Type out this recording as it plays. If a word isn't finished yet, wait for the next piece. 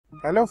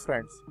Hello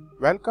friends,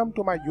 welcome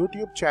to my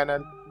YouTube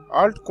channel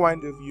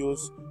Altcoin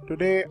Reviews.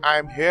 Today I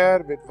am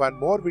here with one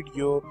more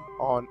video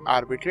on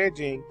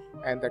arbitraging,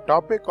 and the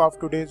topic of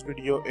today's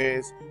video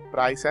is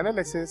price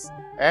analysis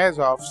as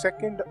of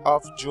 2nd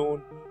of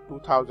June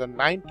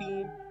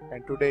 2019,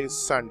 and today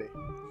is Sunday.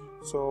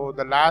 So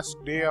the last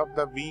day of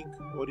the week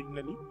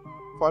originally.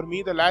 For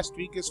me the last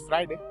week is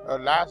Friday,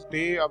 last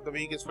day of the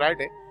week is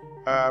Friday,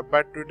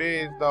 but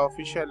today is the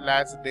official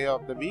last day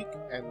of the week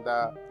and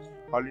the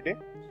holiday.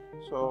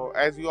 So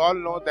as you all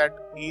know that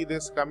Eid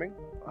is coming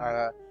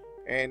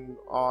in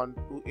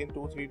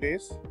 2-3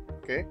 days.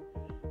 Okay,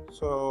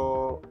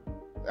 so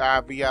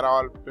we are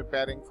all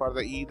preparing for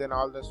the Eid and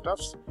all the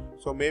stuffs.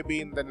 So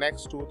maybe in the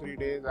next 2-3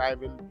 days I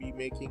will be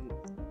making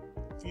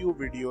few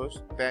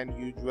videos than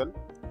usual.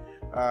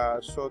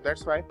 So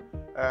that's why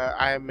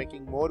I am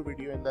making more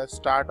video in the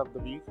start of the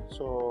week.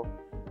 So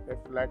if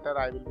later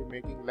I will be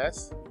making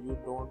less, you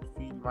don't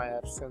feel my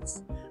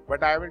absence,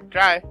 but I will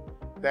try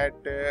that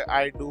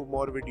I do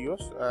more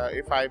videos.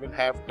 If I will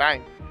have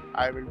time,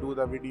 I will do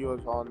the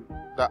videos on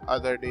the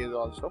other days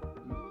also.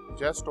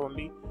 Just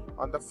only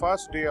on the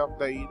first day of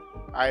the Eid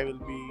I will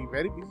be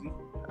very busy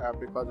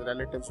because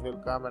relatives will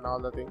come and all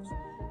the things,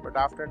 but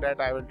after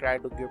that I will try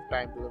to give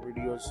time to the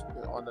videos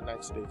on the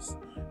next days.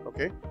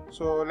 Okay,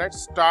 so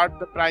let's start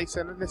the price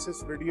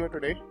analysis video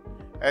today.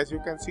 As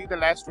you can see, the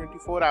last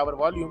 24-hour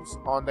volumes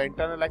on the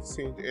internal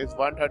exchange is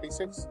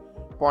 136.42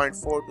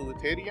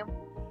 Ethereum,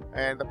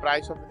 and the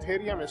price of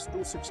Ethereum is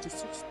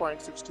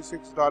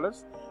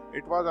 $266.66.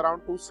 It was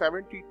around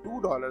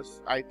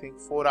 $272 I think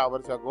 4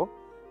 hours ago,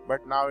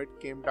 but now it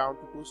came down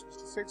to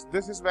 $266.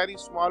 This is very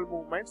small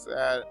movements.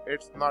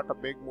 It's not a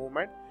big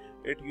movement.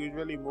 It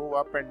usually move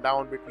up and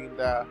down between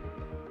the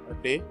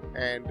day,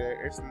 and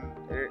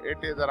it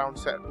is around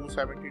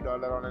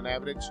 $270 on an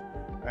average,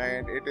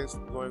 and it is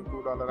going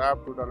 $2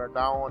 up, $2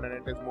 down, and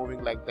it is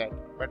moving like that.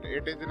 But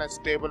it is in a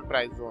stable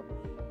price zone,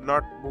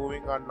 not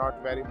moving or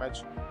not very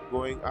much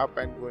going up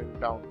and going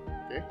down.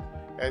 Okay,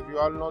 as you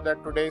all know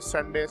that today is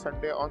Sunday.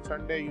 On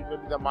Sunday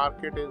usually the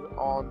market is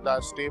on the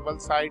stable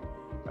side,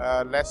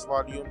 less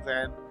volumes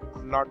and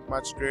not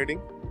much trading.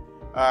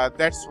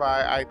 That's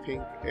why I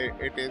think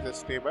it is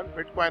stable.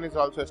 Bitcoin is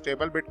also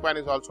stable. Bitcoin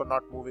is also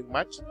not moving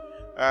much.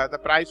 The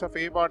price of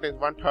Abot is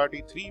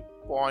 133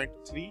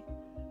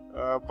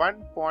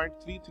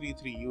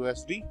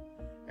 USD,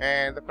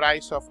 and the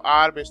price of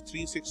Arb is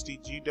 360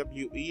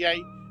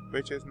 GWEI,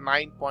 which is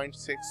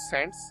 9.6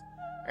 cents.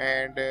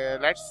 And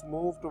let's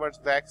move towards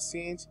the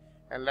exchange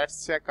and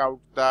let's check out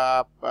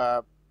the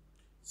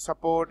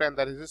support and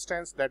the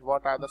resistance, that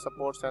what are the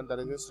supports and the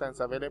resistance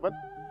available.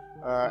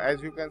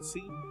 As you can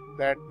see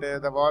that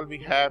the wall we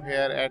have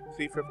here at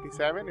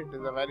 357, it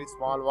is a very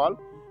small wall,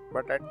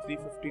 but at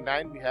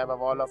 359 we have a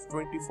wall of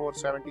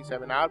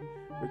 2477 Arb,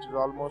 which is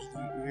almost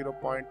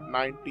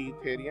 0.90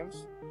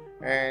 Ethereums.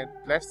 And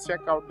let's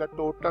check out the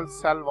total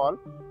sell wall.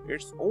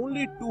 It's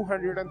only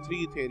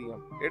 203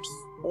 Ethereum. It's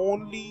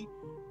only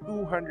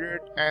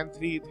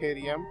 203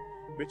 Ethereum,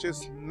 which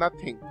is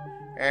nothing,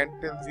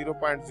 until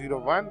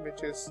 0.01,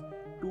 which is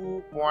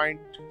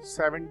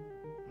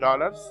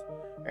 $2.7,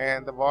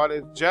 and the wall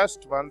is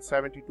just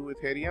 172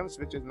 Ethereums,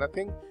 which is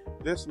nothing.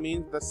 This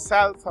means the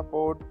sell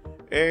support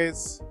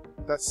is,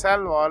 the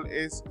sell wall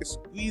is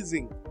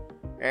squeezing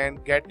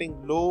and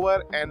getting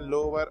lower and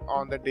lower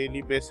on the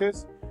daily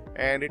basis,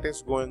 and it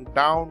is going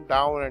down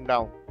and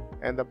down,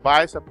 and the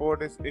buy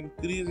support is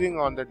increasing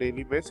on the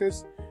daily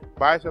basis.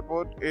 Buy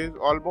support is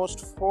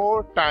almost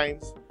four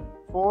times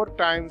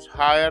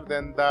higher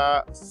than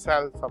the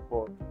sell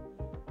support.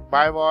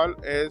 Buy wall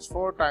is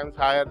 4 times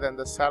higher than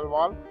the sell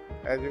wall.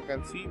 As you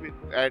can see,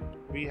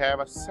 we have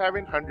a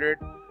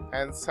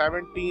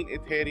 717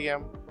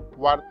 Ethereum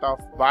worth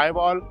of buy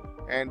wall,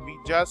 and we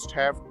just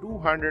have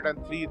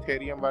 203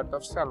 Ethereum worth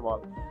of sell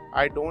wall.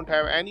 I don't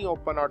have any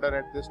open order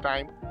at this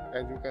time.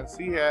 As you can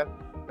see here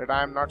that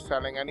I am not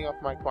selling any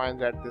of my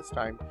coins at this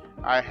time.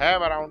 I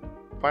have around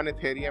 1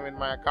 Ethereum in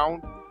my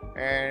account,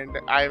 and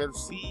I will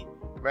see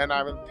when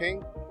I will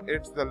think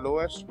it's the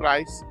lowest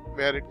price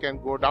where it can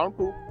go down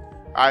to,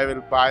 I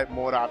will buy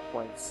more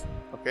altcoins.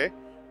 Okay,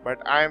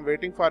 but I am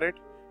waiting for it.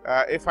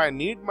 If I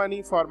need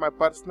money for my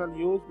personal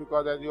use,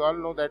 because as you all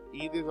know that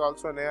Eid is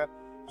also near,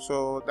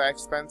 so the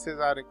expenses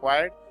are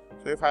required.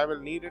 So if I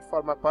will need it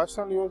for my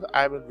personal use,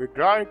 I will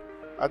withdraw it.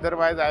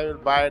 Otherwise I will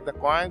buy the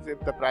coins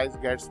if the price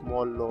gets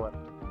more lower.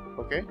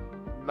 Okay,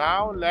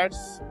 now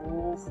let's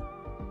move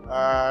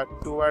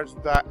towards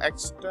the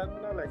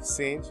external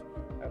exchange,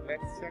 and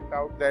let's check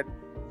out that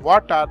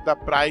what are the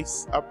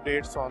price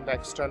updates on the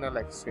external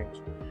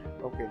exchange.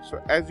 Okay,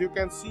 so as you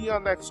can see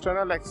on the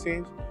external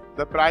exchange,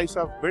 the price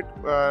of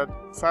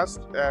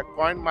first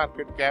coin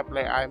market cap,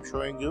 like I am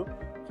showing you.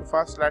 So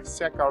first let's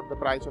check out the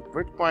price of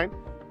Bitcoin.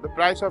 The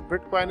price of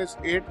Bitcoin is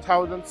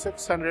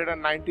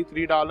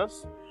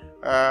 $8,693,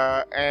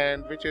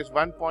 and which is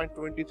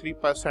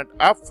 1.23%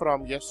 up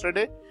from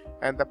yesterday.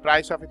 And the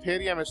price of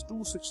Ethereum is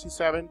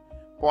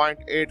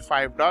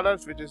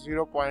 $267.85, which is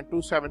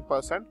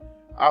 0.27%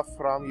 up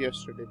from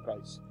yesterday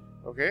price.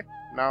 Okay,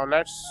 now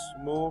let's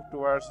move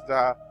towards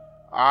the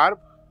ARB,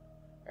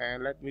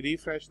 and let me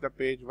refresh the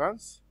page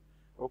once.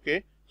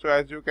 Okay, so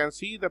as you can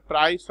see, the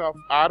price of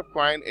Arb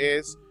coin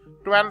is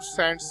 12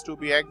 cents to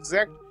be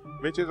exact,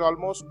 which is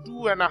almost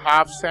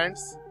 2.5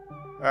 cents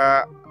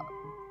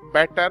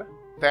better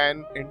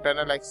than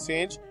internal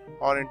exchange.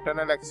 On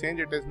internal exchange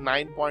it is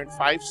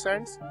 9.5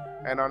 cents,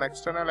 and on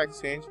external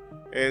exchange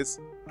is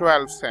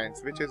 12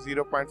 cents, which is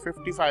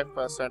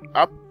 0.55%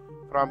 up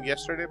from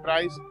yesterday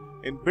price.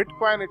 In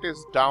Bitcoin it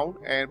is down,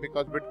 and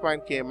because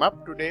Bitcoin came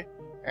up today,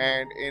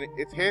 and in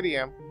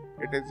Ethereum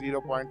it is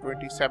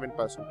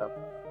 0.27% up.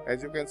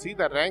 As you can see,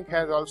 the rank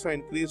has also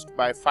increased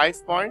by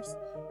 5 points.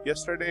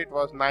 Yesterday it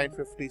was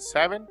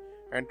 957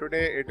 and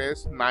today it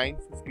is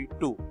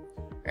 952.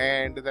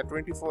 And the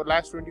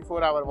last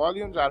 24 hour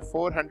volumes are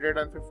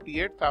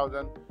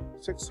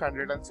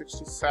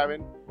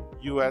 458,667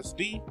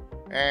 USD,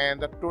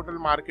 and the total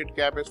market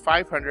cap is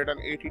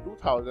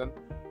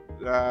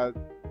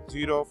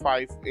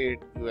 582,058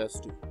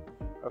 USD.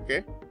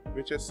 Okay,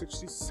 which is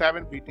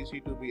 67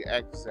 BTC to be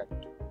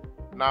exact.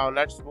 Now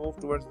let's move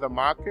towards the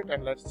market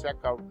and let's check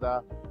out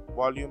the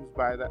volumes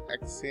by the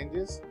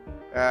exchanges.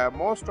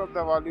 Most of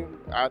the volume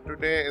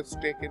today is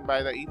taken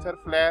by the Ether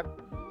Flare,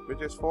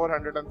 which is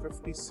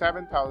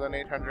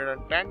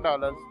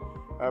 $457,810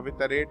 with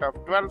the rate of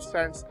 12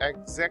 cents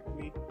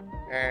exactly,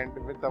 and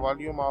with the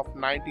volume of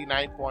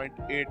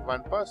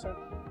 99.81%.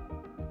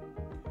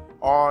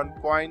 On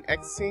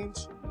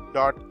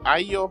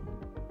CoinExchange.io,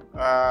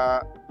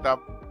 the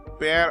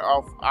pair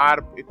of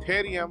Arb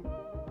Ethereum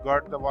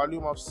got the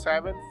volume of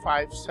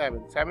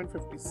 757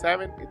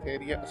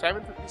 Ethereum,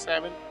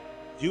 757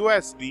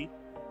 USD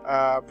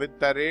with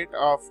the rate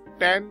of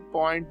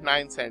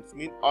 10.9 cents,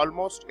 mean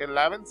almost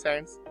 11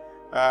 cents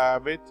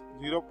with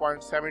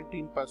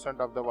 0.17%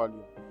 of the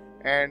volume.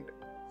 And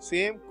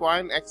same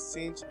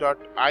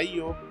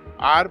CoinExchange.io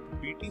Arb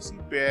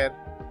BTC pair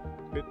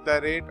with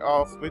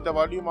the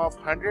volume of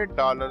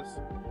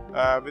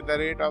 $100 with the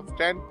rate of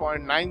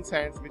 10.9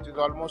 cents, which is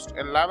almost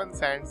 11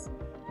 cents,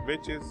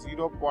 which is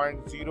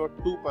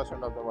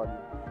 0.02% of the volume.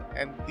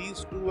 And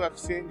these two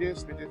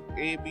exchanges, which is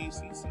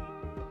ABCC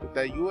with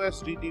the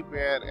USDT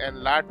pair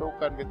and La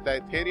Token with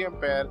the Ethereum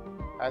pair,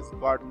 has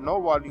got no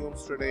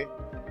volumes today,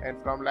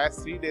 and from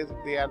last 3 days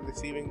they are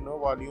receiving no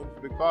volumes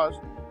because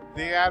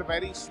they are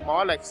very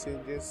small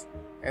exchanges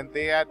and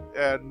they are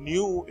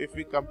new. If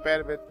we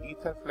compare with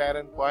Etherflare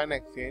and Coin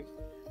Exchange,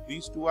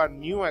 these two are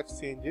new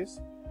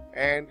exchanges,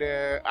 and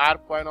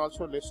Arb coin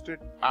also listed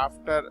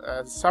after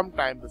some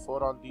time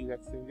before on these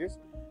exchanges.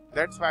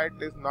 That's why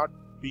it is not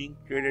being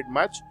traded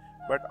much,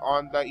 but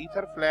on the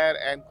Etherflare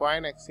and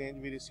Coin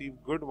Exchange we receive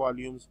good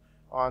volumes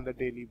on the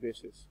daily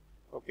basis.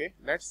 Okay,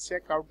 let's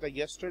check out the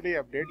yesterday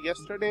update.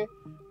 Yesterday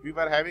we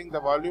were having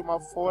the volume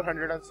of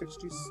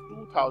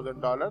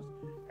 $462,000,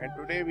 and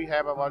today we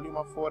have a volume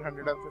of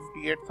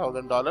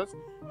 $458,000,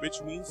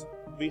 which means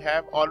we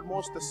have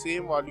almost the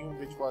same volume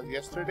which was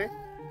yesterday,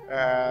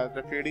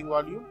 the trading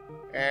volume.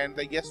 And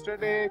the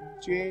yesterday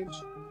change,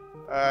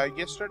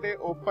 yesterday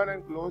open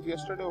and close.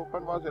 Yesterday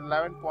open was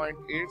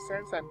 11.8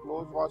 cents and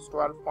close was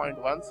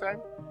 12.1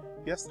 cents.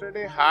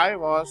 Yesterday high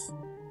was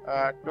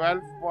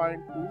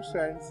 12.2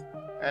 cents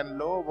and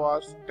low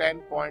was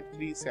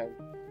 10.3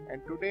 cents,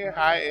 and today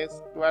high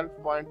is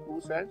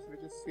 12.2 cents,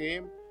 which is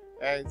same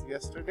as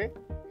yesterday,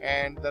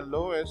 and the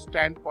low is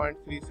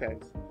 10.3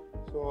 cents.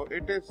 So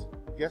it is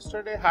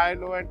yesterday high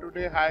low and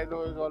today high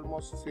low is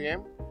almost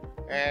same,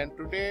 and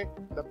today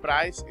the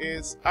price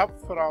is up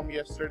from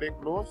yesterday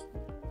close.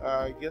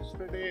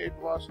 Yesterday it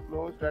was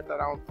closed at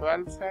around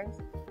 12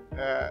 cents,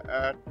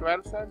 and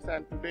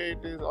today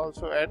it is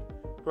also at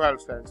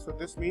 12 cents. So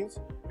this means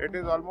it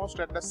is almost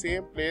at the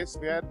same place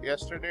where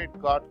yesterday it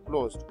got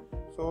closed.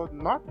 So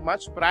not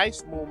much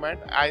price movement,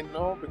 I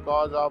know,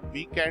 because of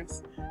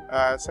weekends.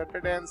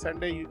 Saturday and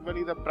Sunday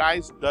usually the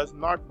price does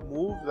not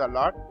move a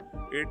lot.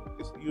 It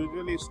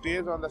usually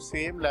stays on the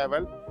same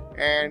level,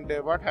 and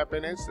what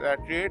happens is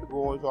trade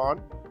goes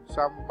on,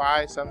 some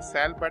buy some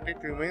sell, but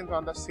it remains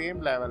on the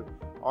same level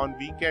on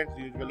weekends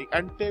usually,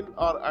 until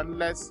or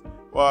unless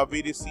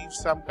we receive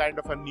some kind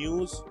of a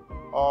news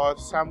or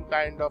some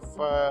kind of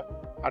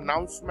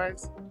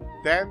announcements,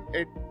 then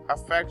it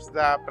affects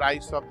the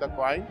price of the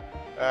coin.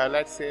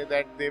 Let's say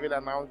that they will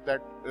announce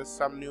that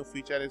some new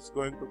feature is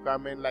going to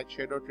come in, like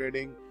shadow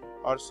trading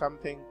or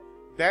something,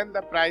 then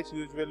the price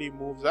usually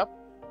moves up.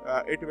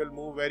 It will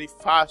move very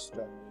fast.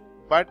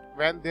 But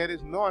when there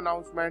is no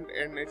announcement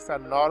and it's a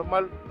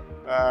normal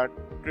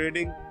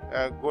trading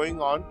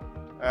going on,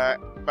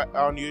 but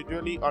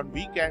usually on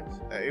weekends,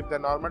 if the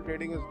normal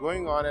trading is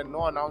going on and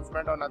no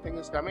announcement or nothing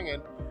is coming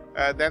in,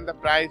 then the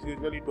price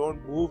usually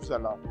don't moves a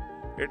lot.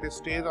 It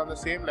stays on the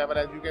same level.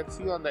 As you can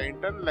see on the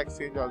internal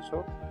exchange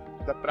also,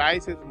 the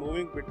price is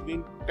moving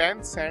between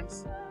 10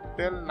 cents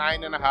till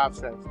 9.5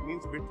 cents,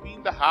 means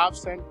between the half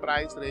cent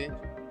price range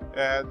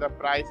the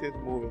price is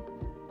moving.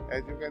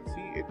 As you can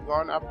see, it's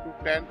gone up to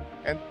 10,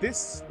 and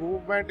this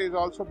movement is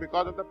also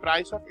because of the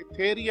price of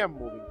Ethereum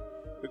moving,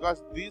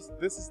 because this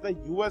is the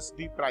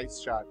USD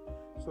price chart.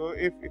 So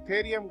if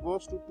Ethereum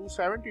goes to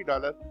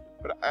 $270,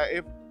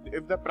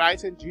 if the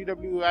price in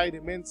GWI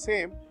remains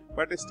same,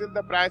 but still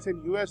the price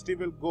in USD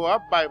will go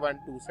up by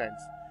 1-2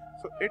 cents.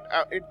 So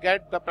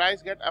the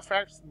price get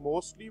affects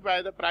mostly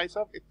by the price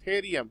of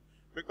Ethereum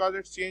because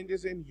it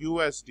changes in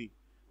USD.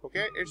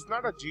 Okay, it's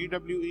not a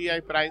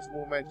GWEI price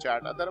movement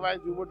chart. Otherwise,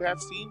 you would have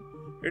seen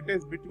it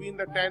is between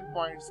the 10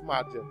 points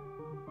margin.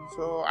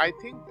 So I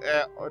think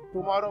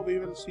tomorrow we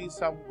will see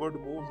some good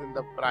moves in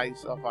the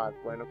price of Arb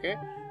Coin. Okay,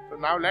 so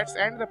now let's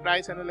end the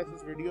price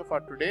analysis video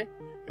for today.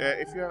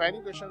 If you have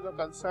any questions or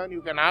concern,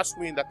 you can ask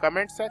me in the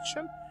comment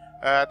section.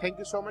 Thank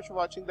you so much for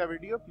watching the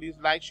video. Please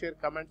like, share,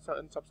 comment,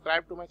 and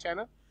subscribe to my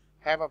channel.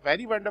 Have a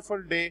very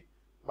wonderful day.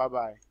 Bye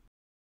bye.